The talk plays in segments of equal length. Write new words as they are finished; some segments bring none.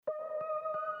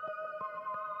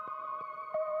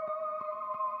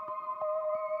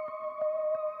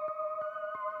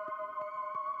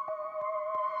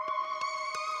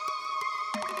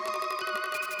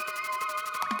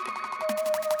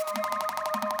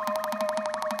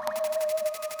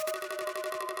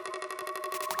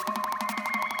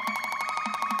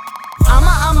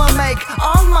make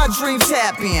all my dreams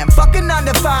happen. Fucking 9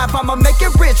 to 5, I'ma make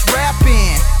it rich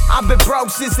rapping. I've been broke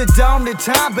since the dawn of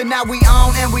time, but now we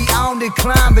on and we on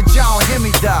decline. But y'all hear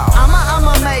me though.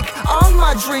 I'ma make all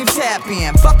my dreams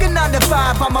happen. Fucking 9 to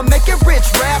 5, I'ma make it rich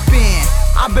rapping.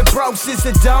 I've been broke since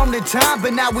the dawn of time,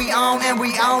 but now we on and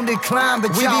we on decline.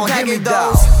 But y'all hear me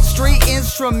though. Street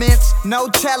instruments, no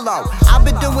cello. I've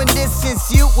been doing this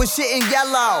since you was shit in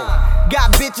yellow.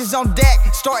 Got bitches on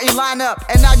deck, starting lineup,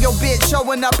 and now your bitch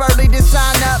showing up early to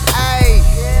sign up. Ayy,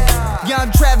 Young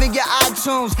Trav in your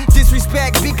iTunes.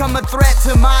 Disrespect become a threat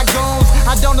to my goons.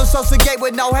 I don't associate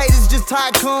with no haters, just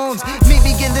tycoons. Meet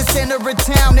me in the center of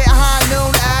town at high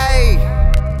noon.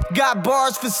 Ayy, got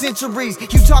bars for centuries.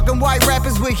 You talking white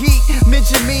rappers with heat?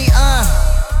 Mention me,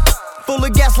 full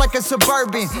of gas like a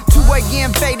Suburban. 2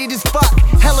 a.m. faded as fuck,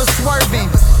 hella swerving.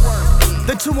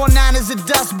 The 219 is a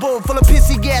dust bowl full of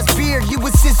pissy gas beer. You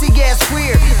was sissy gas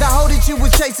queer. The hoe that you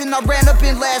was chasing, I ran up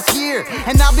in last year.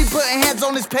 And I'll be putting hands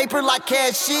on this paper like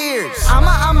cashiers.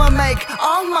 I'ma make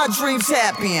all my dreams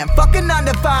happen. Fucking 9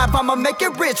 to 5, I'ma make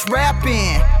it rich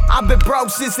rapping. I've been broke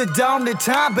since the dawn of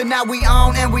time, but now we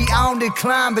on and we on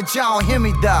decline. But y'all hear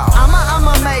me though.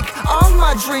 I'ma make all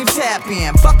my dreams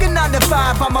happen. Fucking 9 to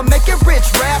 5, I'ma make it rich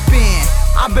rapping.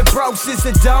 I've been broke since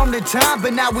the dawn of time,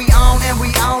 but now we on and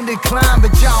we on decline.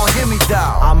 But y'all hear me though.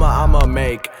 I'ma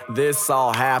make this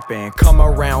all happen. Come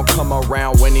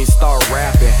around when he start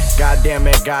rapping. God damn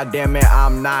it,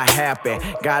 I'm not happy.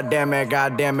 God damn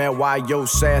it, why you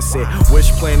sassy?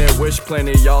 Wish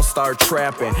plenty, y'all start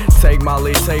trapping. Take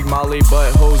Molly,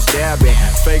 but who's dabbing?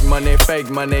 Fake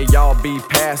money, y'all be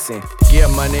passing. Get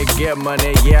money,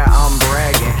 yeah, I'm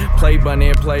bragging. Play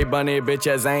bunny,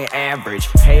 bitches ain't average.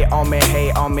 Hate on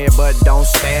me, but don't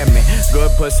stab me.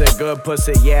 Good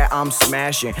pussy, yeah, I'm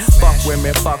smashing.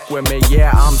 Fuck with me,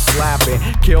 yeah, I'm slapping.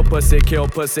 Kill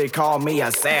pussy, call me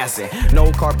assassin.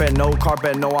 No carpet, no,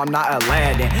 I'm not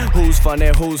Aladdin. Who's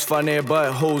funny,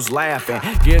 but who's laughing?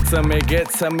 Get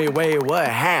to me, wait, what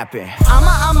happened?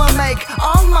 I'ma make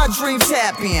all my dreams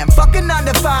happen. Fucking 9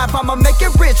 to 5, I'ma make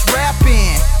it rich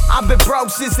rapping. I've been broke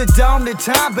since the dawn of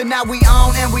time, but now we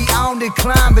on and we on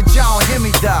decline. But y'all hear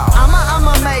me though.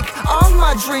 I'ma make all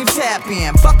my dreams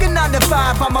happen. Fucking 9 to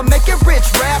 5, I'ma make it rich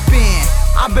rapping.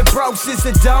 I've been broke since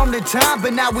the dawn of time,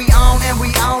 but now we on and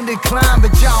we on decline.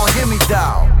 But y'all hear me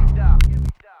though.